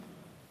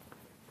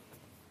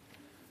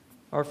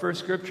Our first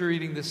scripture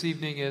reading this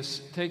evening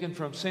is taken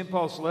from St.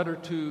 Paul's letter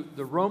to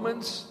the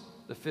Romans,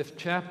 the 5th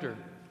chapter.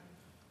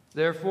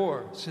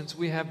 Therefore, since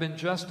we have been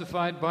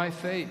justified by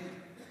faith,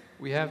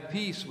 we have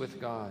peace with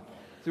God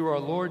through our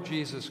Lord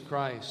Jesus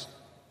Christ.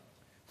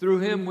 Through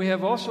him we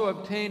have also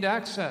obtained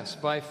access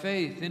by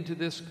faith into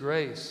this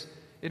grace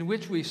in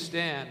which we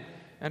stand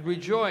and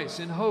rejoice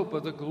in hope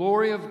of the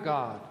glory of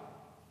God.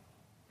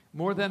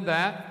 More than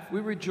that,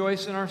 we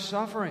rejoice in our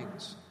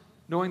sufferings,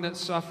 knowing that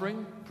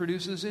suffering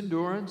produces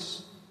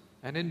endurance,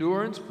 and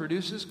endurance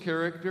produces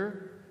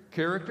character,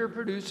 character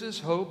produces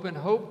hope, and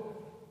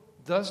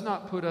hope does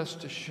not put us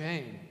to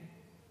shame,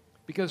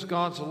 because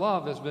God's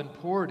love has been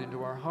poured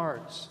into our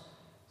hearts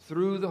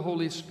through the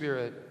Holy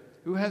Spirit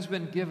who has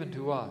been given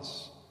to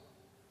us.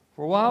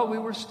 For while we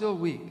were still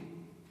weak,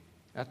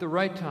 at the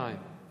right time,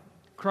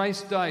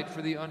 Christ died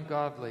for the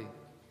ungodly.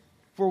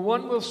 For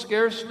one will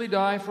scarcely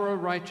die for a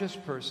righteous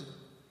person,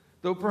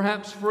 though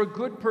perhaps for a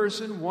good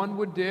person one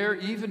would dare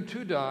even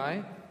to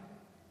die.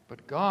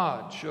 But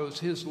God shows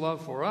his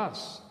love for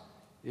us,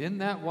 in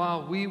that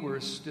while we were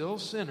still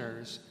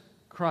sinners,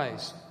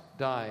 Christ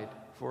died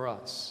for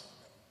us.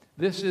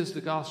 This is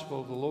the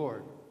gospel of the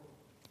Lord.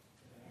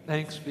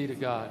 Thanks be to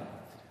God.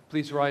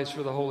 Please rise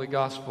for the Holy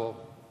Gospel.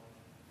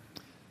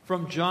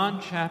 From John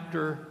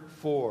chapter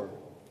 4.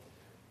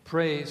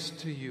 Praise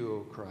to you, O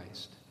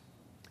Christ.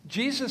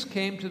 Jesus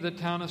came to the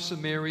town of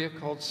Samaria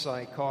called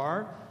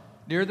Sychar,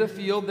 near the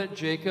field that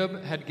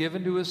Jacob had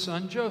given to his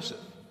son Joseph.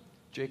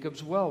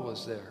 Jacob's well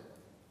was there.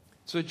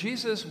 So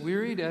Jesus,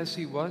 wearied as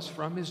he was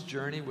from his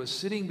journey, was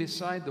sitting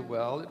beside the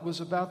well. It was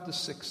about the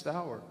 6th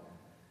hour.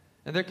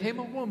 And there came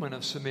a woman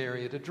of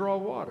Samaria to draw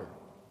water.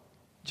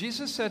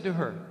 Jesus said to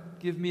her,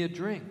 "Give me a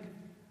drink."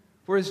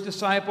 For his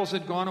disciples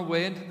had gone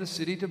away into the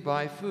city to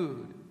buy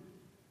food.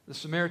 The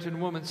Samaritan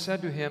woman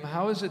said to him,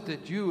 "How is it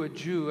that you, a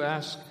Jew,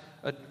 ask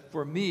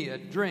for me a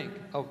drink,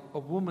 a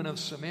woman of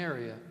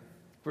Samaria?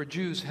 For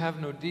Jews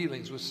have no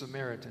dealings with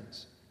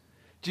Samaritans."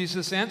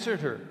 Jesus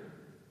answered her,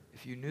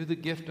 "If you knew the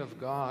gift of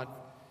God,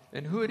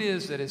 and who it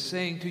is that is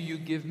saying to you,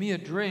 'Give me a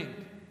drink,'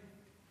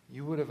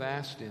 you would have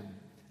asked him,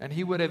 and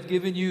he would have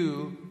given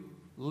you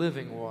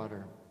living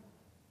water."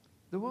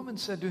 The woman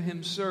said to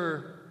him,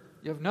 "Sir,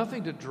 you have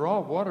nothing to draw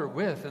water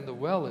with, and the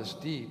well is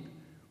deep.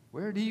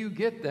 Where do you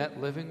get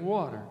that living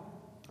water?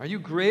 Are you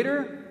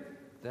greater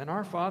than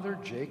our father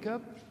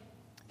Jacob?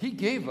 He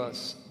gave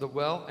us the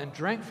well and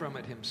drank from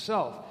it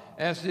himself,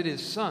 as did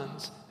his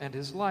sons and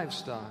his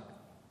livestock."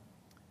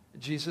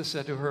 Jesus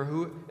said to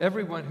her,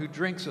 "Everyone who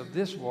drinks of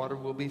this water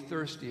will be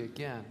thirsty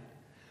again.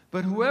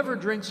 But whoever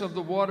drinks of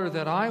the water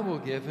that I will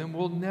give him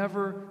will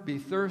never be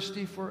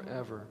thirsty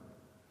forever.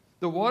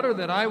 The water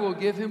that I will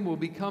give him will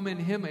become in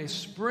him a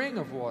spring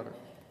of water,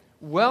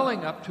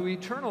 welling up to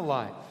eternal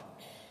life."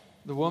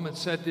 The woman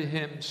said to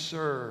him,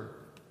 "Sir,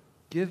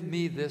 give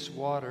me this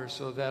water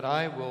so that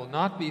I will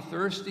not be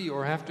thirsty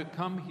or have to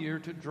come here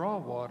to draw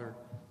water."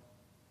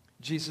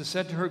 Jesus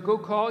said to her, "Go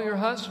call your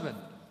husband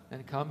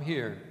and come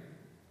here."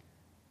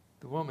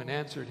 The woman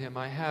answered him,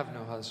 "I have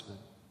no husband."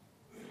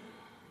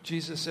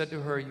 Jesus said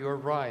to her, "You are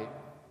right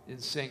in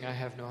saying, 'I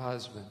have no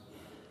husband.'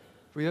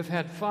 For you have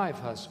had 5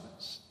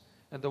 husbands,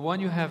 and the one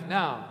you have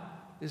now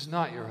is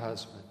not your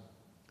husband.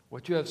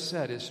 What you have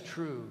said is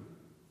true."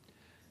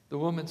 The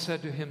woman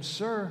said to him,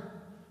 "Sir,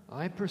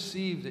 I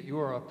perceive that you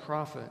are a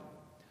prophet.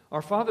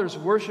 Our fathers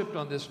worshipped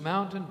on this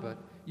mountain, but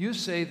you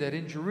say that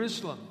in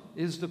Jerusalem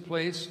is the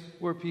place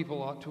where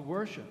people ought to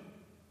worship."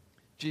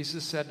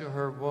 Jesus said to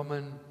her,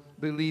 "Woman,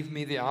 believe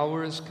me, the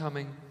hour is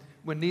coming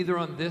when neither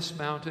on this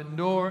mountain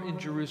nor in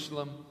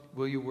Jerusalem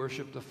will you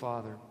worship the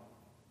Father.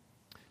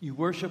 You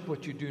worship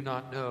what you do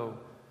not know.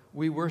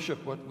 We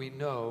worship what we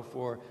know,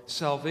 for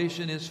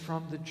salvation is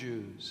from the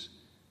Jews.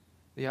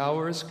 The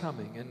hour is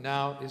coming, and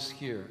now is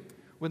here,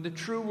 when the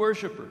true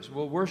worshipers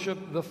will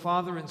worship the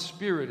Father in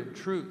spirit and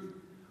truth.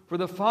 For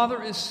the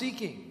Father is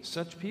seeking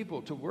such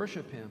people to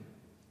worship him.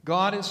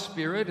 God is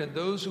spirit, and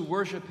those who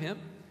worship him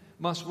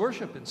must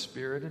worship in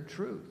spirit and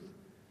truth."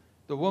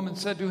 The woman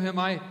said to him,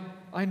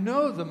 I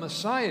know the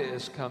Messiah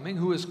is coming,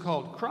 who is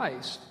called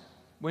Christ.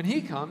 When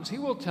he comes, he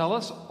will tell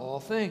us all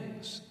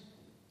things.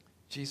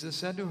 Jesus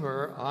said to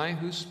her, "I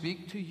who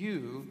speak to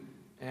you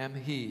am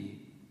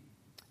he."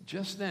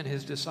 Just then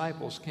his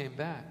disciples came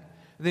back.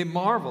 They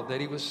marveled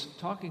that he was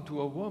talking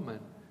to a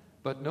woman,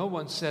 but no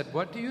one said,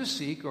 "What do you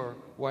seek?" or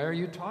 "Why are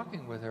you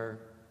talking with her?"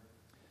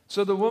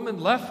 So the woman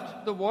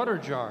left the water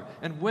jar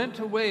and went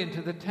away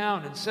into the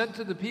town and said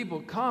to the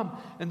people, "Come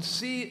and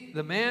see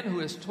the man who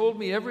has told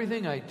me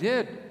everything I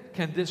did.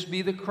 Can this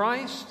be the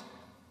Christ?"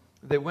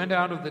 They went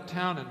out of the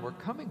town and were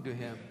coming to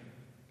him.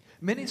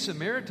 Many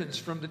Samaritans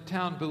from the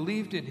town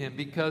believed in him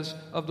because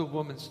of the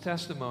woman's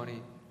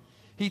testimony.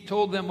 He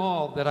told them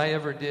all that I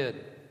ever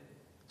did.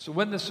 So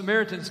when the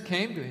Samaritans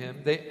came to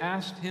him, they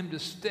asked him to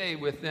stay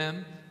with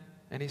them,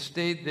 and he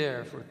stayed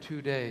there for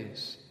 2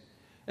 days.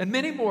 And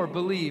many more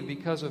believed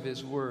because of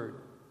his word.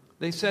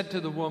 They said to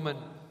the woman,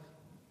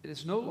 "It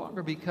is no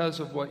longer because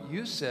of what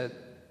you said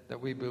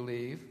that we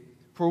believe,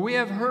 for we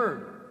have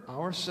heard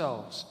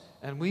ourselves,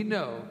 and we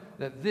know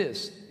that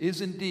this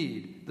is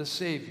indeed the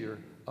Savior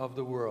of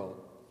the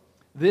world.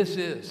 This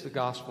is the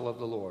gospel of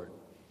the Lord.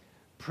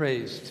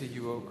 Praise to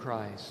you, O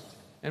Christ.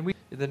 And we,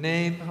 in the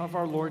name of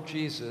our Lord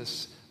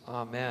Jesus,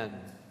 amen.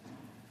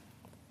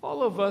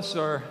 All of us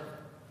are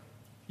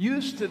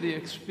used to the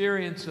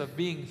experience of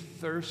being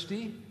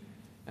thirsty,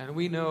 and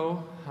we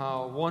know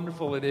how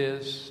wonderful it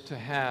is to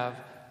have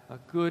a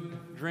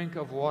good drink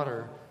of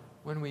water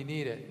when we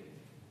need it.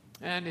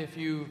 And if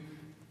you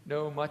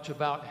know much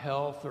about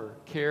health or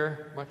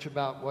care much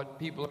about what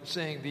people are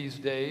saying these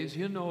days,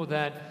 you know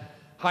that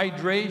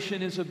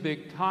hydration is a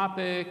big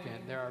topic,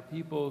 and there are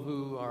people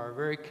who are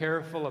very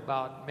careful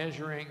about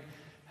measuring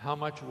how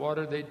much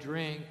water they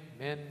drink.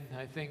 Men,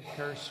 I think,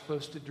 are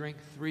supposed to drink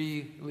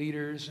 3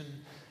 liters,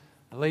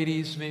 and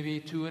ladies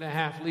maybe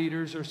 2.5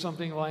 liters or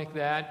something like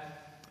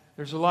that.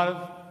 There's a lot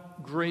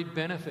of great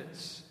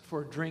benefits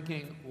for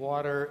drinking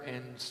water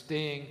and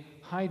staying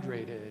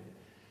hydrated.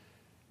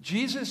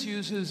 Jesus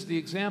uses the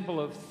example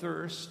of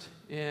thirst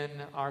in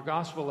our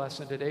gospel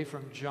lesson today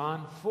from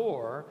John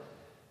 4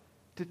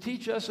 to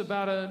teach us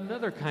about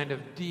another kind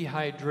of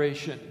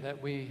dehydration that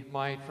we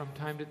might from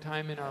time to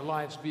time in our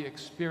lives be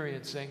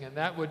experiencing, and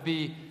that would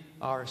be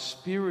our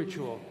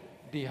spiritual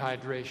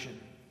dehydration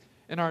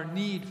and our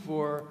need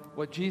for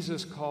what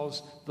Jesus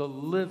calls the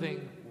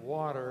living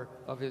water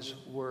of His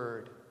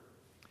Word.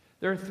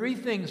 There are 3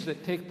 things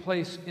that take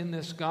place in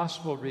this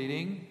gospel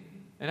reading,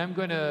 and I'm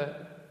going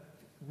to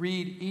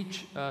read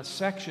each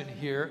section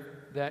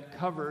here that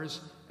covers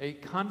a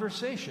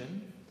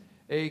conversation,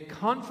 a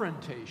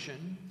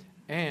confrontation,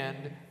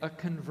 and a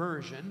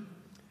conversion.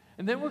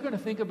 And then we're going to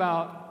think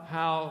about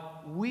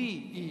how we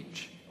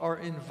each are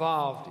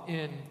involved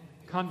in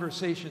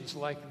conversations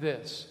like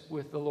this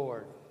with the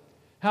Lord.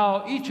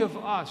 How each of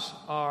us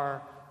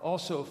are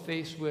also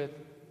faced with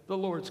the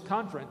Lord's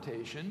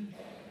confrontation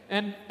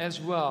and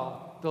as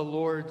well the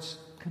Lord's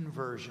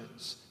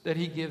conversions that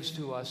He gives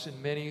to us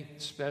in many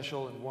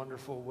special and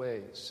wonderful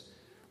ways.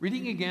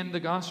 Reading again the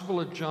Gospel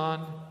of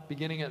John,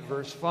 beginning at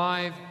verse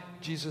 5,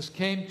 Jesus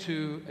came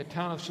to a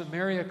town of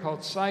Samaria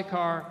called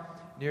Sychar,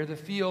 near the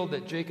field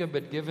that Jacob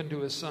had given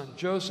to his son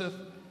Joseph.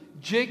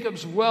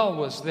 Jacob's well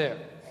was there.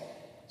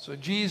 So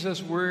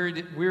Jesus,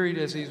 wearied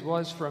as he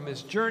was from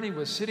his journey,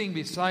 was sitting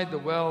beside the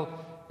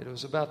well. It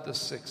was about the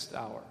 6th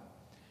hour.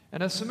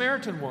 And a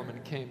Samaritan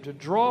woman came to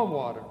draw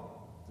water.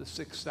 The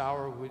 6th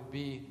hour would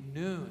be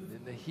noon,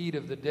 in the heat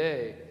of the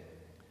day.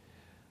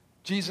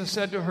 Jesus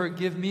said to her,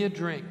 "Give me a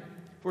drink,"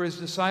 for his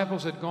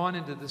disciples had gone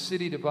into the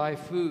city to buy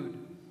food.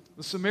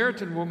 The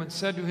Samaritan woman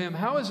said to him,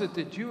 "How is it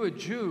that you, a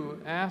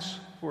Jew, ask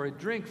for a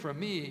drink from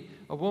me,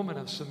 a woman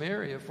of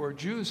Samaria? For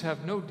Jews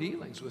have no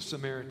dealings with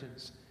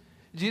Samaritans."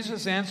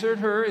 Jesus answered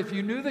her, "If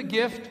you knew the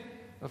gift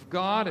of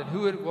God and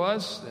who it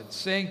was that's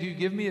saying, 'Do you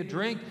give me a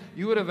drink?'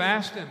 you would have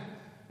asked him,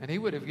 and he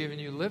would have given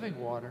you living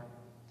water."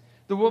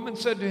 The woman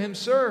said to him,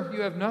 "Sir,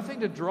 you have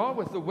nothing to draw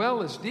with. The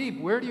well is deep.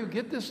 Where do you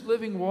get this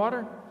living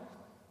water?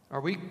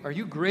 Are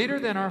you greater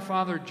than our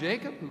father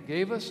Jacob, who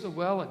gave us the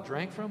well and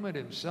drank from it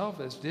himself,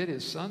 as did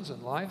his sons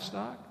and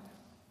livestock?"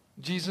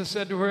 Jesus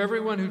said to her,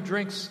 "Everyone who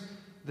drinks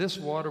this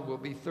water will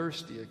be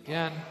thirsty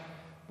again,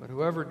 but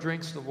whoever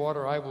drinks the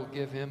water I will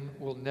give him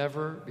will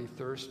never be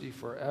thirsty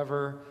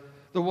forever.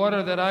 The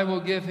water that I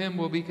will give him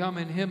will become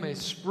in him a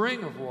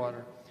spring of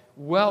water,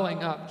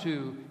 welling up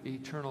to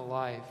eternal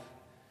life."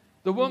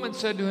 The woman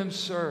said to him,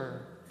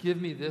 "Sir,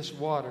 give me this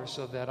water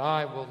so that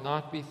I will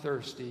not be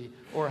thirsty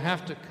or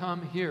have to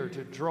come here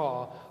to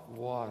draw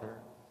water."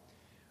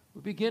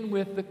 We begin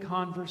with the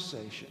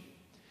conversation.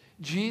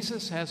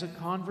 Jesus has a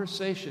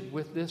conversation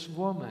with this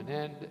woman,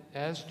 and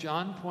as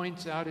John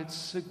points out, it's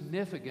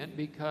significant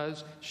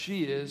because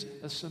she is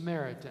a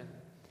Samaritan.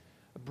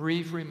 A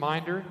brief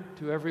reminder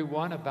to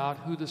everyone about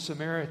who the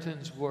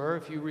Samaritans were.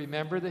 If you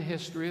remember the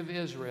history of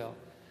Israel,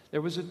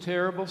 there was a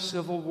terrible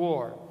civil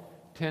war.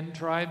 10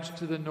 tribes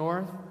to the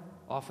north,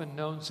 often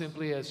known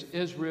simply as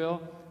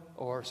Israel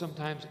or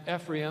sometimes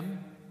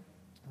Ephraim,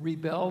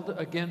 rebelled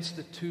against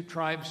the 2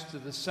 tribes to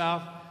the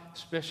south,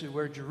 especially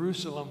where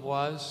Jerusalem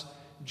was,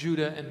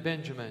 Judah and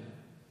Benjamin.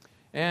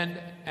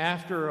 And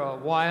after a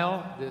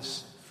while,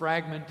 this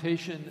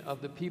fragmentation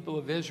of the people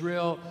of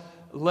Israel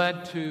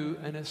led to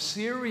an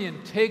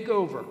Assyrian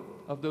takeover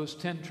of those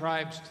 10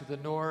 tribes to the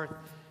north,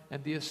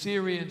 and the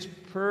Assyrians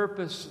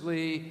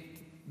purposely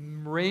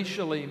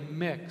racially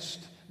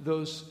mixed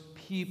those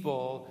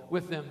people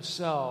with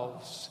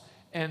themselves,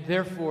 and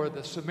therefore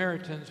the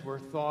Samaritans were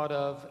thought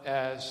of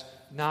as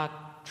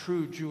not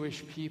true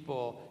Jewish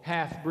people,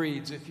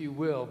 half-breeds, if you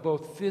will,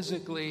 both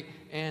physically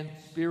and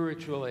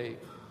spiritually.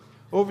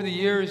 Over the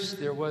years,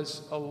 there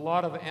was a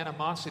lot of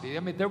animosity.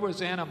 I mean, there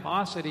was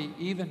animosity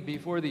even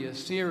before the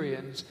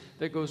Assyrians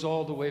that goes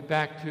all the way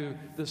back to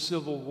the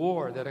civil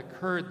war that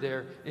occurred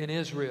there in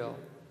Israel.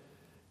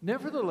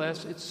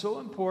 Nevertheless, it's so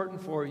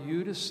important for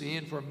you to see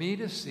and for me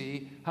to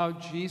see how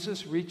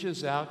Jesus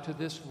reaches out to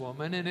this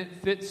woman, and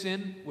it fits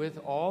in with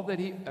all that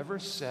he ever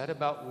said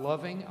about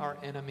loving our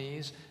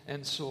enemies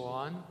and so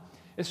on.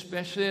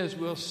 especially as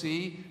we'll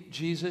see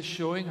Jesus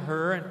showing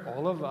her and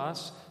all of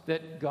us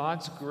that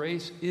God's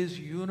grace is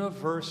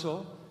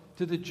universal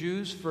to the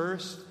Jews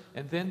first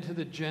and then to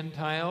the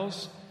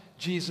Gentiles.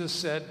 Jesus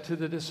said to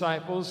the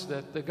disciples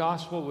that the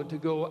gospel would to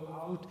go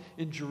out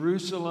in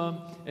Jerusalem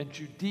and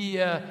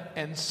Judea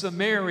and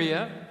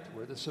Samaria,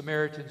 where the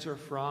Samaritans are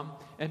from,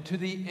 and to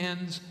the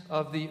ends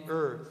of the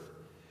earth.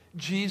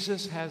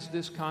 Jesus has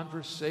this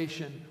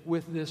conversation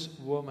with this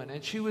woman,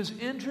 and she was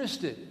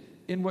interested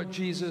in what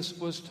Jesus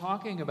was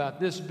talking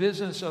about, this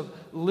business of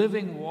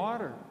living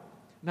water.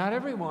 Not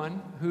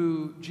everyone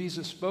who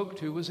Jesus spoke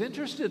to was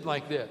interested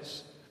like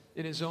this.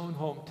 In his own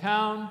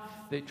hometown,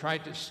 they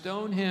tried to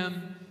stone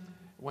him.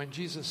 When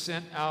Jesus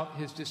sent out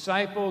his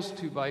disciples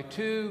 2 by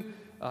 2,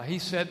 he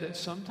said that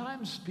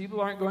sometimes people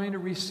aren't going to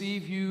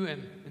receive you,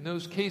 and in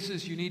those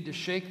cases you need to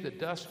shake the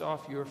dust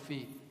off your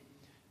feet.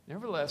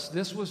 Nevertheless,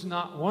 this was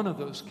not one of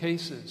those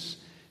cases.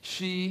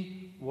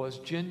 She was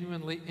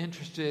genuinely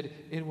interested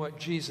in what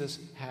Jesus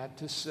had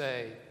to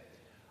say.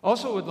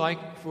 Also would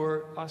like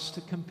for us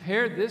to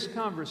compare this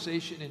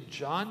conversation in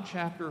John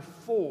chapter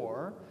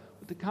 4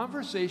 with the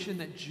conversation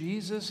that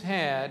Jesus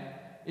had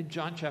in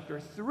John chapter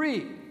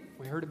 3.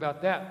 We heard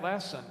about that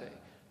last Sunday,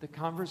 the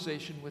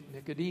conversation with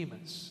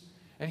Nicodemus.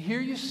 And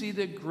here you see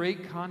the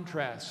great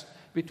contrast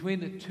between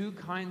the two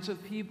kinds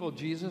of people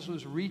Jesus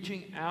was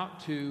reaching out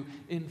to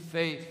in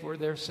faith for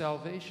their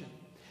salvation.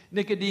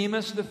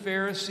 Nicodemus the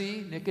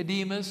Pharisee,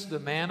 Nicodemus the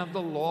man of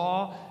the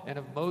law and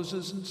of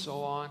Moses and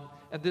so on,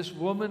 and this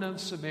woman of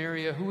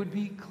Samaria who would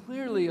be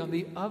clearly on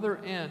the other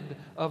end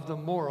of the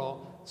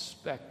moral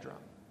spectrum.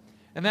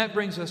 And that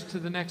brings us to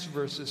the next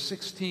verses,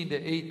 16 to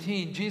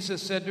 18.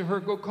 Jesus said to her,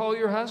 "Go call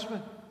your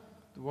husband."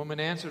 The woman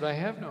answered, "I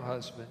have no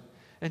husband."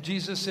 And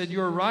Jesus said,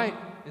 "You're right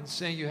in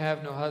saying you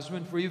have no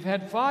husband, for you've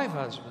had 5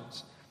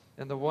 husbands,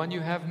 and the one you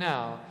have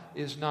now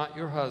is not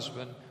your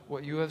husband.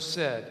 What you have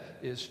said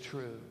is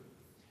true."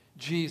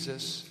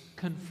 Jesus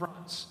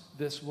confronts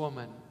this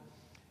woman,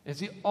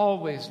 as he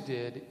always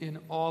did in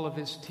all of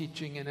his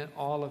teaching and in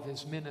all of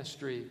his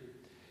ministry.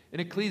 In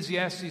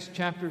Ecclesiastes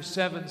chapter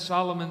 7,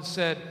 Solomon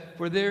said,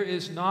 "For there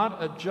is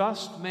not a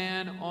just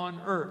man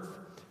on earth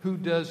who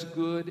does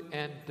good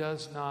and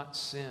does not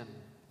sin."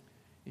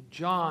 In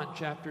John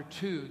chapter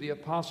 2, the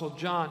Apostle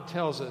John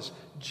tells us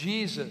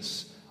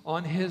Jesus,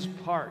 on his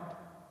part,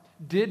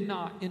 did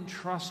not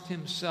entrust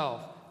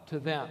himself to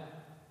them,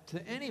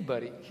 to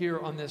anybody here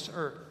on this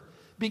earth,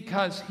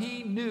 because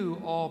he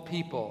knew all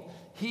people.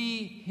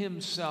 He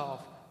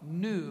himself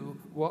knew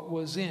what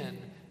was in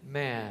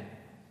man.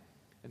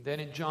 And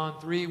then in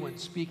John 3, when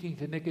speaking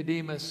to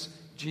Nicodemus,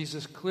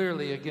 Jesus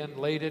clearly again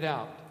laid it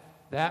out.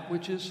 That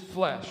which is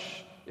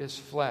flesh is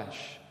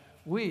flesh.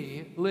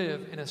 We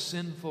live in a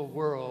sinful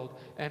world,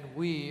 and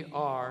we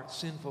are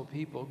sinful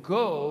people.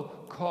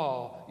 Go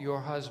call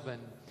your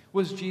husband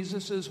was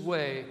Jesus'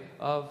 way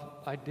of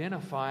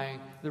identifying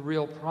the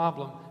real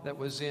problem that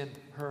was in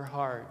her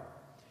heart.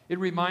 It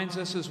reminds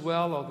us as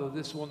well, although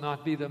this will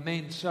not be the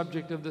main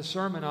subject of the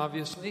sermon,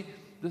 obviously,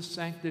 the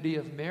sanctity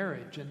of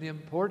marriage and the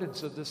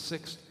importance of the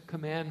 6th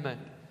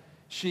commandment.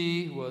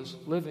 She was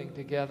living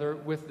together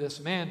with this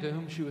man to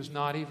whom she was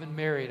not even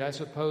married. I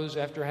suppose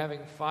after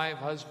having 5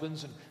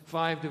 husbands and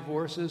 5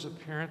 divorces,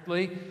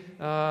 apparently,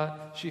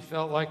 she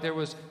felt like there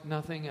was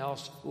nothing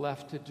else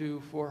left to do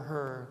for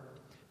her.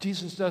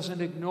 Jesus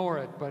doesn't ignore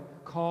it,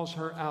 but calls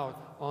her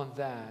out on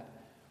that.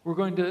 We're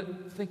going to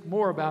think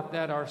more about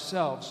that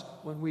ourselves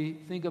when we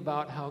think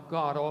about how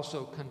God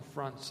also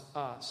confronts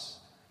us.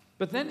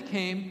 But then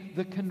came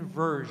the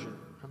conversion.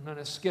 I'm going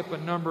to skip a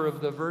number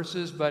of the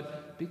verses,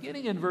 but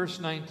beginning in verse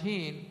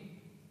 19,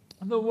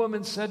 the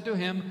woman said to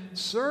him,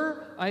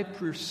 "Sir, I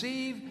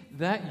perceive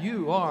that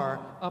you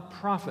are a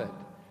prophet."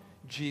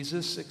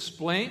 Jesus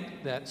explained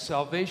that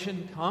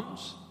salvation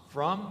comes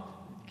from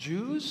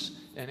Jews,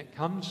 and it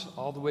comes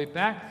all the way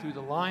back through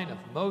the line of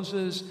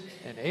Moses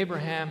and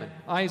Abraham and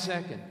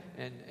Isaac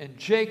and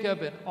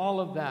Jacob and all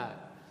of that.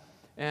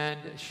 And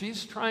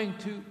she's trying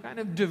to kind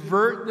of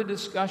divert the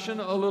discussion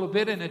a little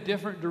bit in a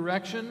different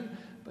direction,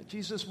 but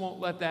Jesus won't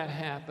let that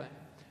happen.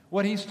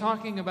 What he's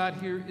talking about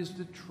here is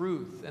the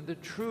truth and the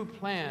true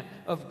plan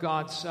of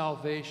God's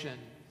salvation.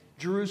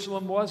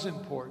 Jerusalem was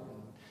important.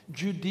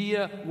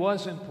 Judea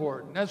was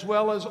important, as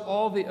well as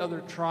all the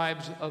other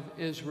tribes of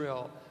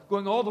Israel,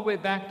 going all the way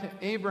back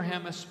to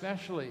Abraham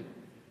especially.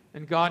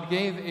 And God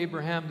gave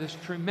Abraham this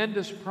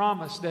tremendous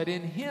promise that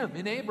in him,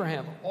 in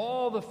Abraham,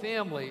 all the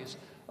families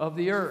of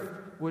the earth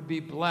would be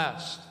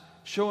blessed,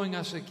 showing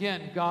us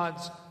again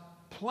God's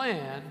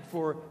plan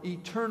for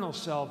eternal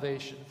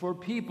salvation for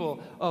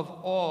people of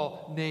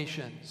all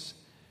nations.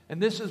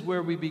 And this is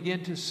where we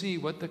begin to see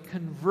what the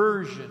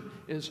conversion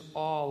is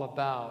all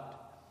about.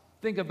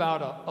 Think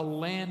about a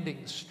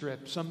landing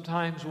strip.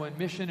 Sometimes when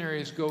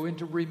missionaries go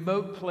into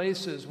remote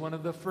places, one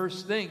of the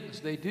first things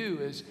they do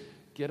is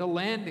get a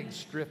landing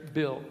strip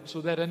built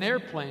so that an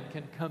airplane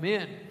can come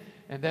in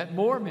and that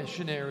more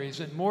missionaries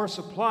and more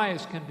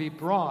supplies can be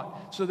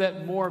brought so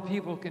that more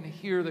people can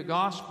hear the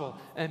gospel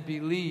and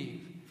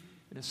believe.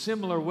 In a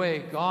similar way,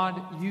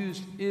 God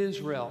used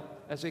Israel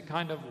as a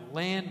kind of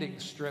landing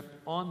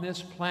strip on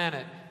this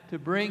planet to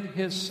bring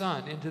his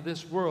Son into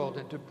this world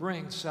and to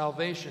bring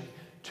salvation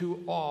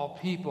to all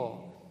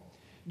people.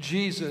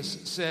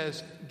 Jesus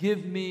says,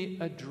 "Give me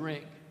a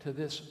drink," to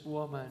this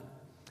woman.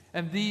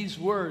 And these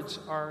words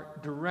are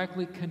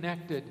directly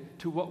connected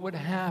to what would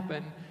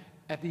happen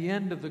at the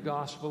end of the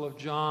Gospel of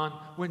John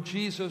when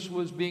Jesus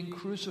was being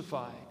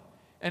crucified.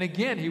 And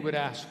again he would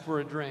ask for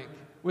a drink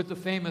with the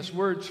famous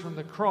words from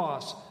the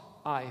cross,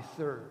 "I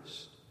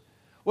thirst."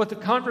 What the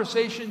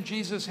conversation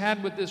Jesus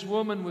had with this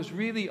woman was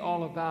really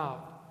all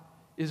about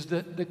is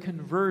that the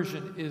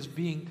conversion is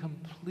being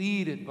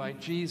completed by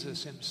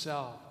Jesus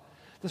himself.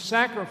 The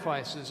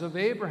sacrifices of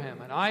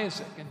Abraham and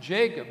Isaac and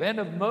Jacob and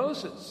of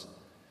Moses.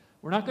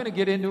 We're not going to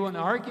get into an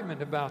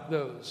argument about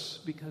those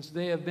because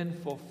they have been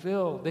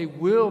fulfilled. They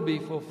will be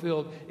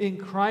fulfilled in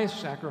Christ's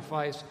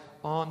sacrifice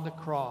on the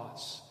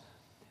cross.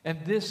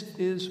 And this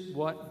is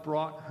what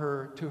brought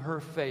her to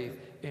her faith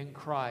in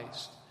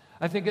Christ.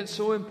 I think it's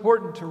so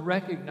important to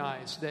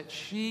recognize that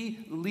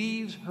she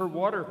leaves her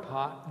water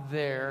pot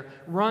there,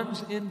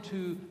 runs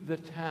into the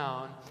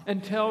town,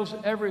 and tells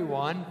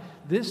everyone,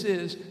 this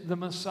is the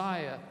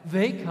Messiah.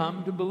 They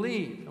come to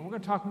believe. And we're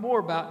going to talk more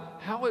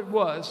about how it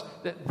was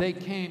that they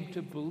came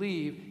to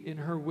believe in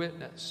her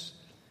witness.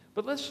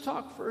 But let's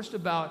talk first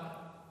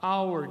about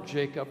our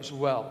Jacob's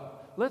well.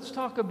 Let's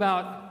talk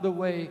about the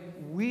way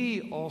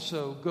we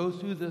also go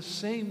through the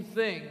same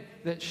thing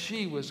that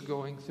she was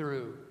going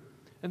through.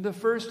 And the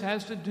first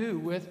has to do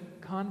with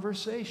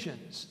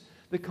conversations.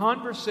 The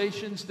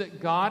conversations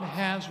that God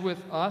has with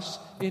us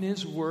in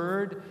His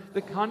Word,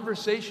 the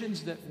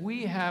conversations that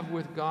we have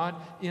with God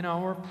in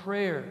our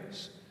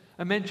prayers.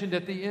 I mentioned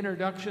at the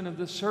introduction of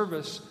the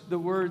service the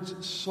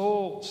words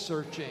soul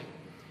searching.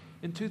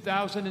 In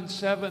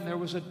 2007, there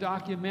was a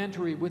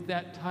documentary with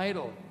that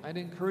title. I'd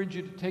encourage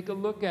you to take a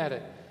look at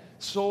it.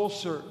 Soul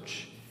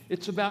Search.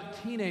 It's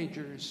about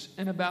teenagers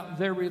and about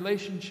their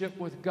relationship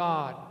with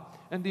God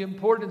and the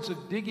importance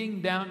of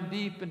digging down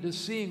deep into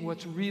seeing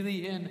what's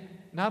really in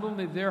not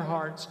only their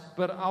hearts,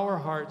 but our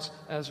hearts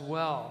as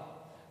well.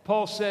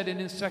 Paul said in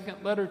his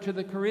second letter to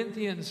the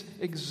Corinthians,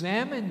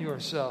 examine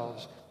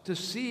yourselves to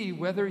see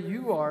whether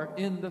you are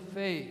in the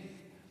faith.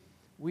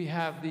 We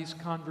have these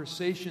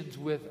conversations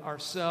with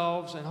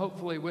ourselves and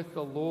hopefully with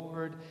the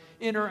Lord,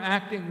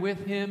 interacting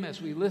with Him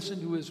as we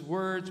listen to His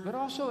words, but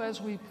also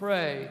as we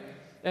pray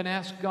and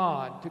ask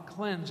God to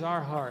cleanse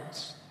our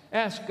hearts.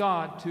 Ask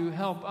God to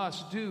help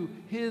us do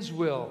His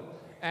will.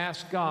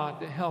 Ask God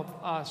to help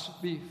us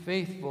be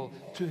faithful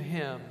to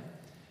Him.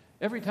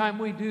 Every time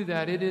we do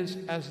that, it is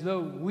as though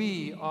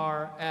we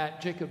are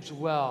at Jacob's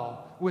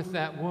well with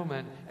that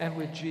woman and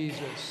with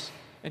Jesus.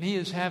 And He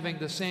is having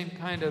the same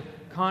kind of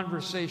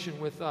conversation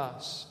with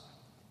us.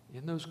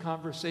 In those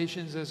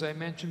conversations, as I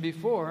mentioned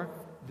before,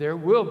 there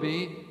will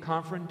be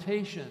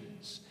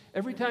confrontations.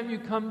 Every time you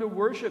come to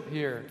worship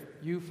here,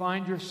 you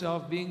find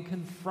yourself being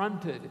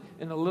confronted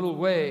in a little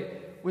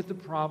way with the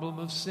problem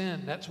of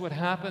sin. That's what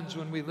happens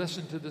when we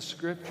listen to the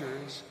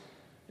Scriptures.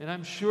 And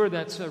I'm sure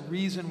that's a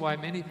reason why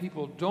many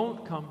people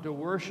don't come to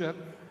worship,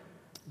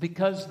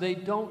 because they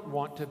don't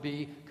want to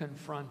be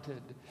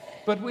confronted.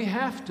 But we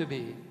have to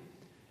be.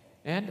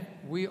 And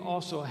we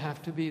also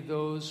have to be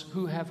those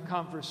who have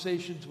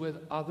conversations with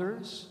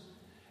others.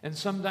 And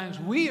sometimes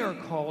we are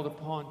called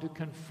upon to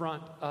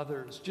confront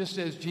others, just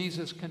as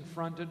Jesus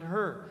confronted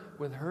her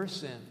with her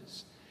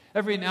sins.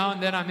 Every now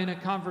and then I'm in a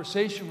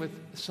conversation with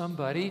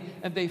somebody,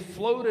 and they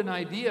float an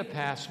idea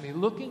past me,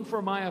 looking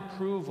for my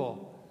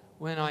approval,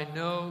 when I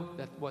know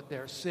that what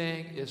they're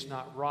saying is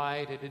not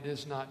right and it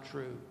is not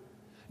true.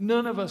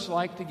 None of us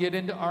like to get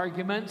into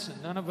arguments,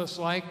 and none of us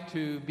like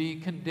to be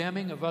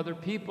condemning of other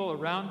people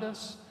around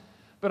us.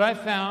 But I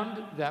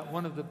found that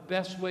one of the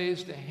best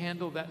ways to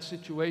handle that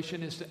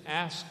situation is to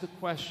ask the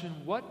question,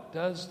 what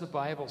does the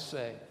Bible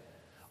say?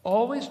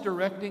 Always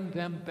directing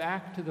them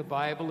back to the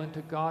Bible and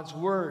to God's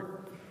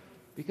Word,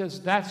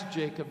 because that's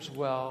Jacob's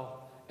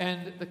well.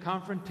 And the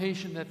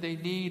confrontation that they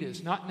need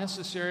is not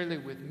necessarily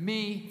with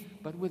me,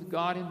 but with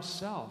God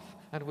Himself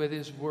and with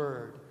His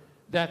Word.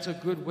 That's a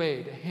good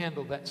way to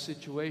handle that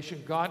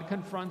situation. God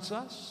confronts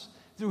us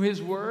through His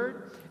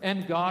Word,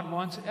 and God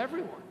wants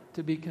everyone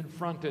to be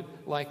confronted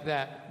like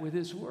that with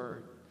His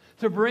Word,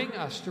 to bring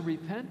us to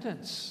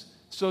repentance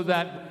so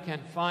that we can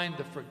find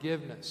the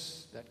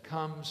forgiveness that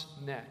comes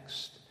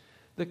next.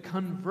 The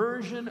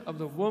conversion of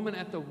the woman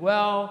at the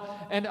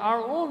well and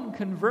our own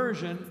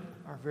conversion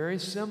are very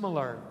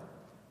similar.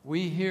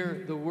 We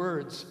hear the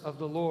words of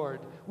the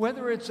Lord,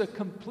 whether it's a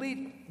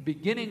complete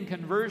beginning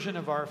conversion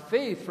of our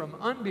faith from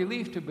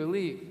unbelief to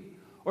belief,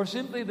 or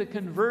simply the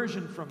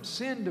conversion from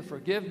sin to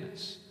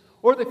forgiveness,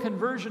 or the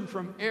conversion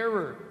from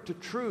error to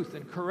truth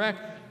and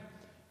correction.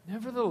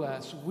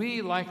 Nevertheless,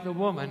 we, like the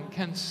woman,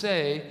 can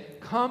say,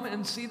 come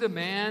and see the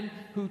man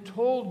who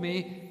told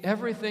me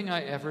everything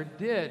I ever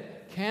did.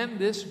 Can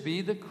this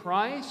be the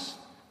Christ?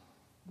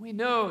 We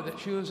know that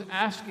she was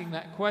asking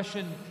that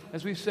question,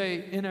 as we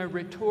say, in a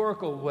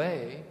rhetorical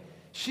way.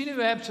 She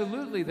knew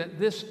absolutely that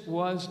this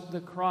was the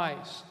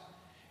Christ.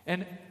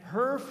 And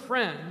her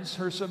friends,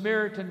 her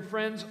Samaritan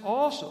friends,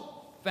 also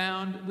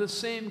found the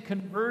same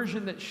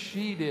conversion that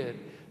she did.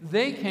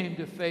 They came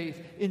to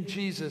faith in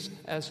Jesus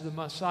as the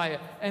Messiah.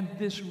 And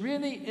this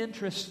really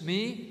interests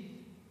me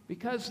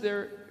because there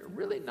are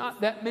really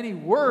not that many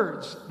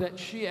words that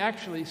she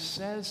actually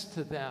says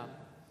to them.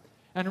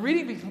 And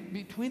reading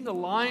between the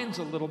lines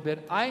a little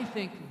bit, I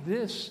think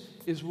this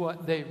is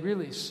what they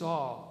really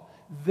saw.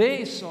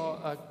 They saw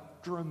a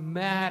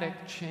dramatic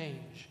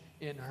change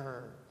in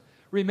her.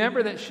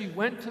 Remember that she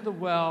went to the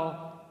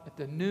well at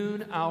the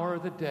noon hour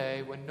of the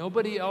day when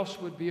nobody else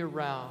would be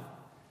around.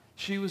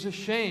 She was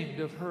ashamed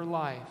of her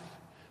life.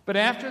 But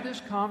after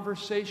this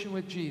conversation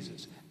with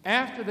Jesus,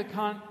 after the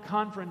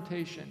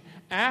confrontation,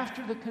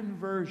 after the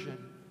conversion,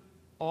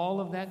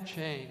 all of that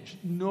changed.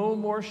 No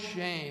more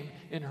shame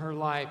in her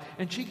life.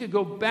 And she could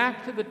go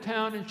back to the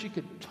town and she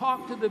could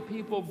talk to the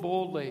people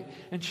boldly.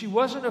 And she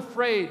wasn't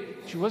afraid.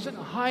 She wasn't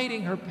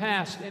hiding her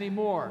past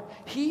anymore.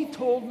 He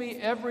told me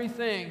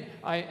everything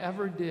I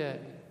ever did.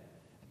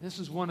 This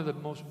is one of the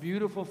most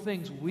beautiful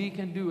things we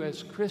can do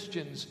as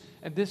Christians.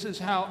 And this is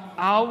how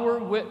our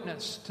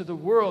witness to the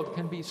world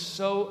can be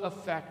so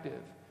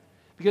effective.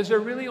 Because there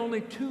are really only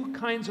two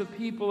kinds of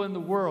people in the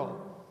world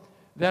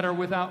that are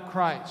without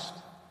Christ.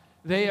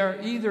 They are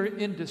either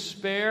in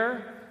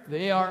despair,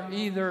 they are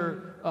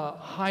either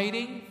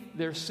hiding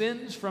their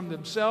sins from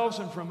themselves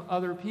and from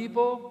other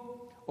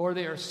people, or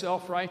they are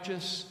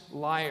self-righteous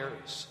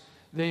liars.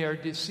 They are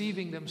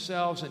deceiving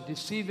themselves and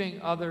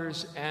deceiving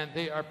others, and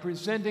they are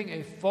presenting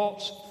a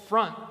false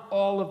front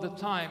all of the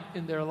time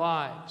in their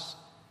lives.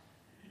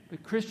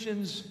 But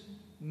Christians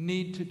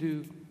need to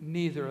do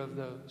neither of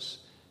those.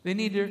 They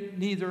need to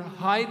neither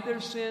hide their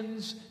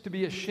sins, to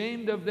be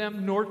ashamed of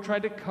them, nor try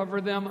to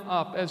cover them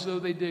up as though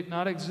they did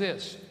not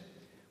exist.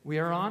 We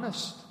are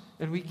honest,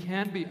 and we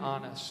can be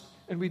honest,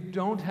 and we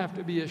don't have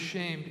to be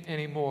ashamed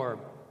anymore.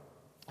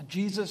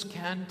 Jesus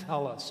can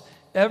tell us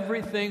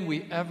everything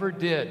we ever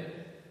did,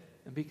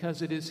 and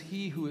because it is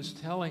He who is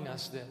telling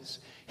us this.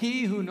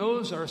 He who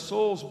knows our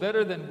souls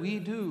better than we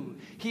do.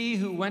 He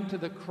who went to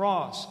the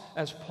cross,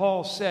 as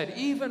Paul said,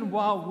 even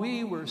while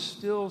we were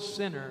still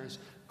sinners,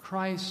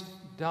 Christ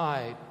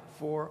died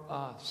for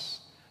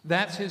us.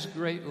 That's His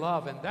great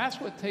love, and that's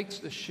what takes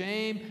the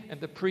shame and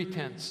the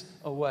pretense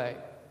away.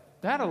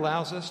 That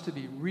allows us to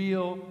be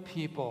real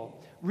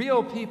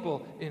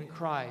people in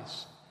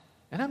Christ.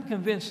 And I'm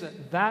convinced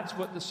that that's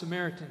what the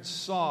Samaritans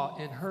saw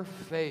in her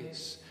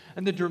face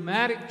and the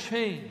dramatic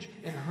change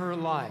in her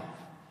life.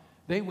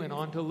 They went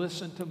on to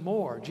listen to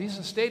more.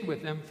 Jesus stayed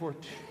with them for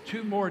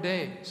 2 more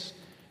days,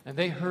 and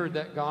they heard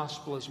that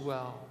gospel as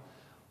well.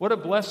 What a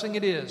blessing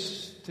it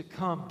is to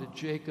come to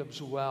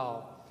Jacob's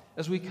well.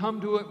 As we come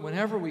to it,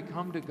 whenever we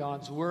come to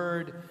God's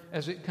Word,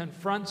 as it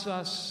confronts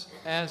us,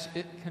 as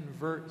it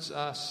converts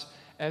us,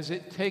 as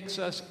it takes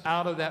us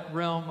out of that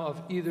realm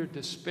of either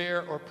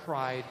despair or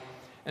pride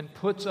and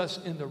puts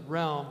us in the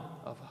realm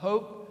of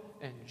hope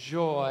and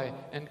joy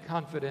and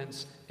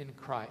confidence in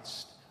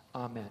Christ.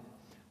 Amen.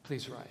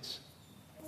 Please rise.